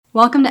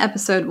Welcome to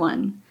episode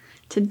 1.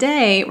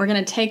 Today, we're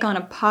going to take on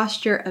a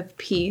posture of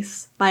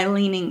peace by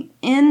leaning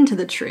into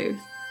the truth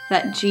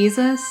that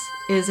Jesus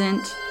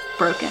isn't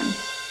broken.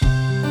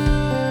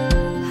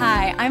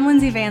 Hi, I'm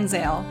Lindsay Van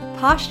Zale.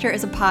 Posture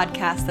is a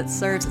podcast that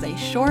serves as a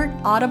short,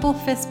 audible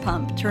fist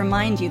pump to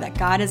remind you that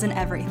God is in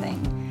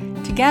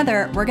everything.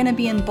 Together, we're going to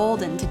be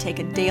emboldened to take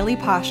a daily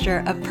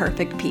posture of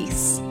perfect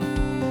peace.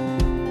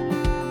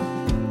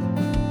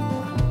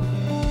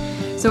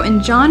 So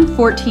in John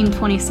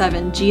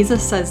 14:27,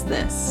 Jesus says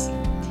this,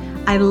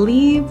 "I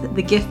leave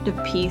the gift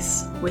of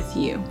peace with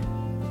you.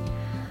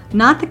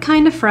 Not the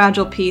kind of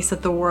fragile peace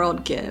that the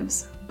world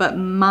gives, but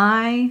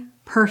my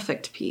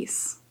perfect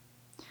peace.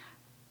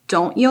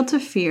 Don't yield to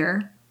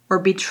fear or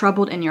be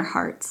troubled in your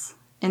hearts.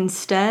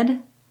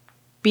 Instead,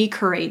 be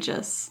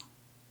courageous."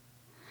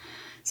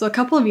 So a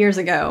couple of years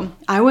ago,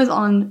 I was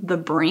on the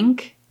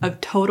brink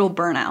of total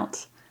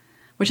burnout,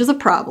 which is a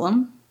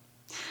problem.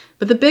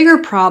 But the bigger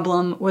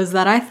problem was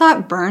that I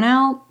thought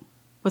burnout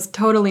was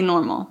totally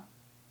normal.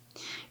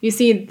 You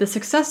see, the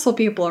successful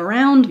people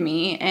around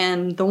me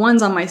and the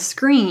ones on my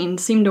screen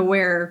seemed to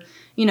wear,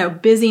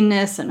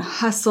 busyness and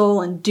hustle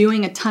and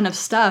doing a ton of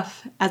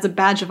stuff as a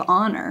badge of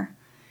honor.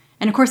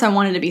 And of course, I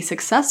wanted to be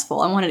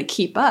successful. I wanted to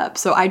keep up.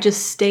 So I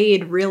just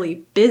stayed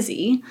really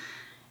busy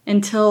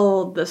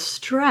until the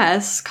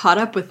stress caught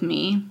up with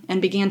me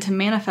and began to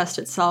manifest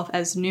itself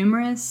as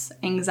numerous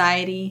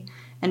anxiety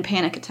and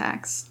panic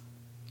attacks.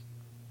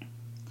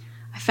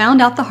 I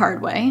found out the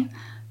hard way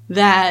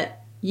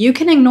that you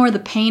can ignore the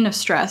pain of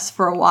stress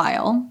for a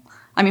while.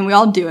 I mean, we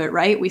all do it,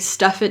 right? We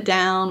stuff it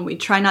down. We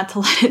try not to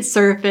let it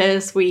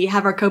surface. We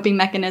have our coping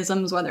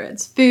mechanisms, whether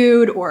it's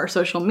food or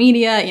social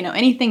media,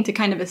 anything to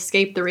kind of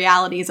escape the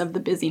realities of the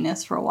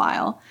busyness for a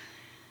while.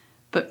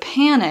 But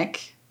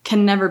panic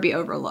can never be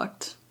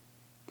overlooked.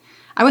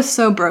 I was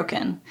so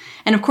broken.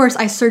 And of course,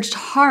 I searched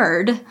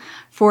hard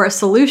for a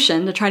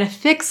solution to try to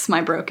fix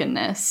my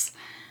brokenness.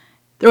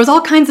 There was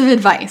all kinds of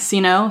advice,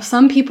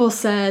 Some people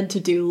said to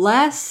do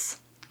less,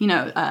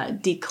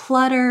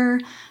 declutter,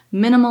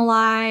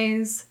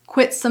 minimalize,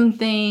 quit some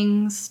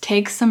things,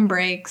 take some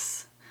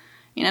breaks.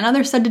 And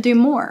others said to do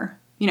more,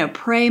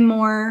 pray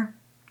more,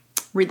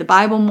 read the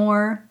Bible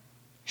more,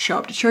 show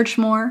up to church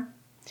more.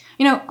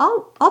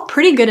 All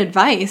pretty good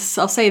advice,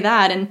 I'll say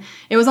that. And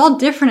it was all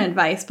different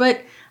advice,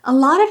 but a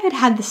lot of it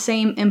had the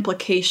same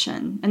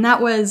implication. And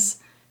that was,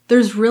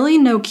 there's really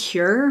no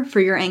cure for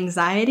your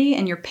anxiety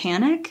and your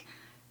panic.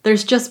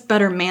 There's just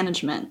better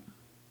management.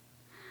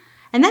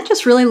 And that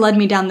just really led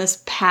me down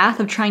this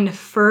path of trying to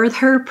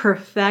further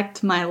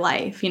perfect my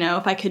life.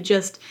 If I could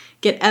just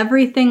get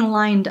everything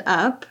lined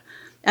up,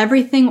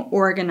 everything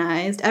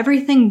organized,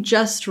 everything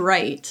just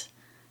right,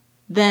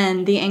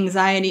 then the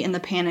anxiety and the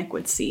panic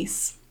would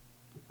cease.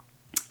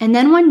 And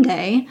then one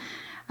day,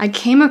 I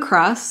came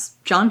across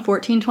John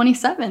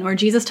 14:27, where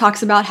Jesus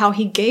talks about how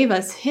he gave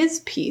us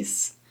his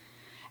peace.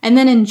 And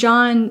then in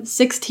John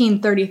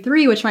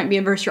 16:33, which might be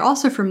a verse you're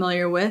also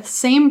familiar with,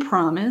 same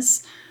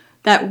promise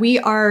that we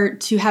are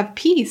to have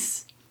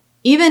peace,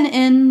 even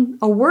in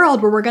a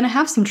world where we're going to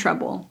have some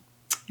trouble.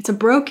 It's a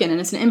broken and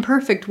it's an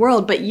imperfect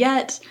world, but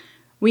yet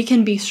we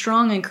can be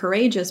strong and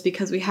courageous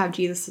because we have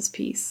Jesus'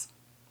 peace.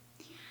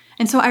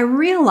 And so I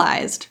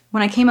realized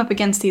when I came up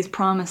against these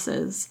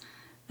promises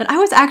that I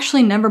was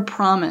actually never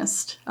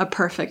promised a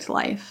perfect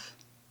life.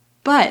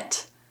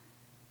 But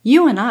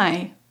you and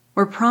I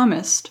were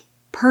promised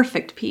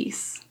perfect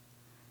peace.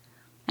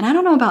 And I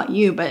don't know about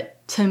you,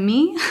 but to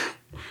me,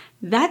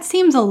 that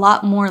seems a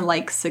lot more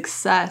like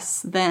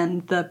success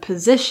than the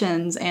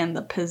positions and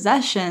the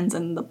possessions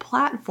and the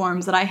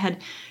platforms that I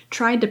had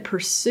tried to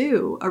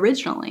pursue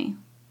originally.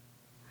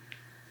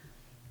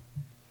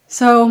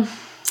 So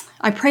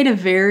I prayed a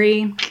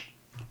very,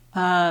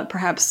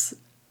 perhaps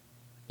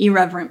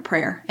irreverent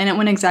prayer, and it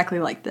went exactly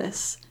like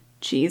this.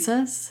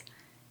 Jesus,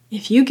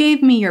 if you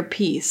gave me your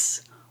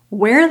peace,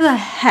 where the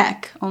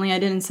heck, only I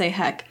didn't say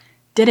heck,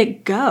 did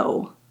it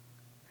go?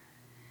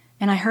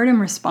 And I heard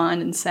him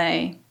respond and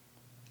say,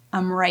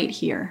 I'm right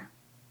here.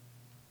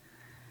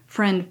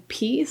 Friend,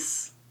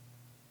 peace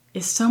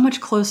is so much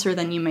closer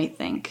than you may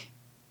think.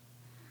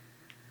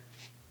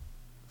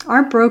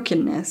 Our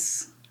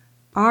brokenness,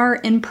 our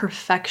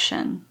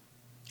imperfection,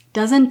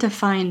 doesn't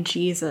define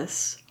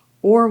Jesus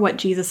or what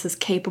Jesus is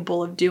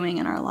capable of doing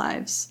in our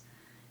lives.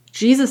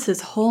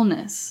 Jesus'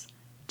 wholeness,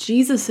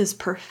 Jesus'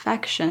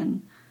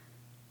 perfection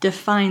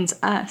defines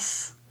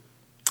us,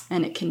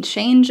 and it can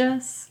change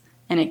us,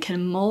 and it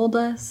can mold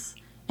us,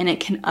 and it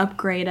can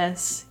upgrade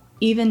us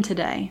even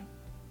today.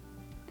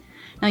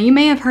 Now, you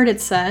may have heard it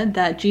said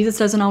that Jesus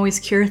doesn't always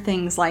cure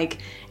things like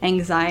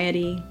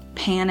anxiety,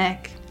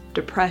 panic,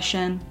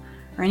 depression,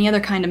 or any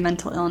other kind of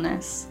mental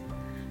illness.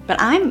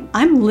 But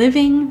I'm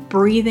living,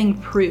 breathing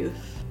proof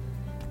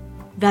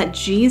that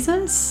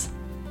Jesus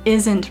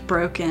isn't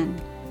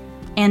broken,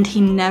 and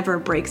he never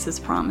breaks his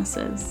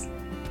promises.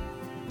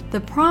 The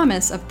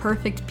promise of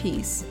perfect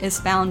peace is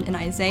found in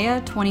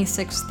Isaiah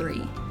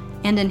 26:3,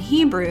 and in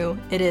Hebrew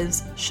it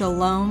is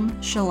shalom,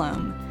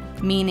 shalom,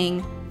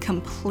 meaning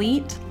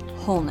complete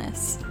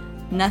wholeness,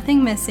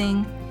 Nothing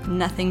missing,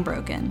 nothing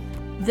broken.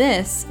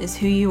 This is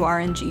who you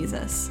are in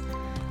Jesus.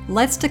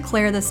 Let's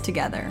declare this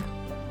together.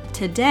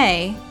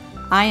 Today,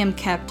 I am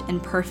kept in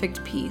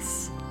perfect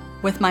peace.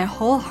 With my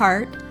whole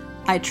heart,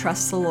 I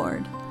trust the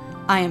Lord.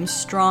 I am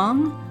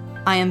strong,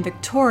 I am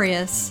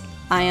victorious,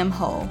 I am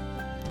whole.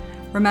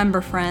 Remember,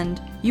 friend,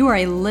 you are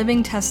a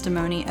living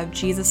testimony of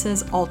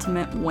Jesus'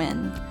 ultimate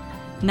win.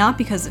 Not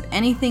because of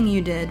anything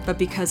you did, but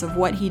because of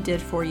what he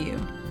did for you.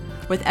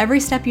 With every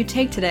step you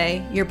take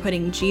today, you're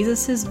putting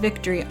Jesus'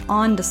 victory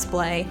on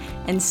display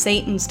and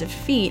Satan's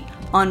defeat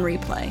on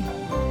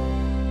replay.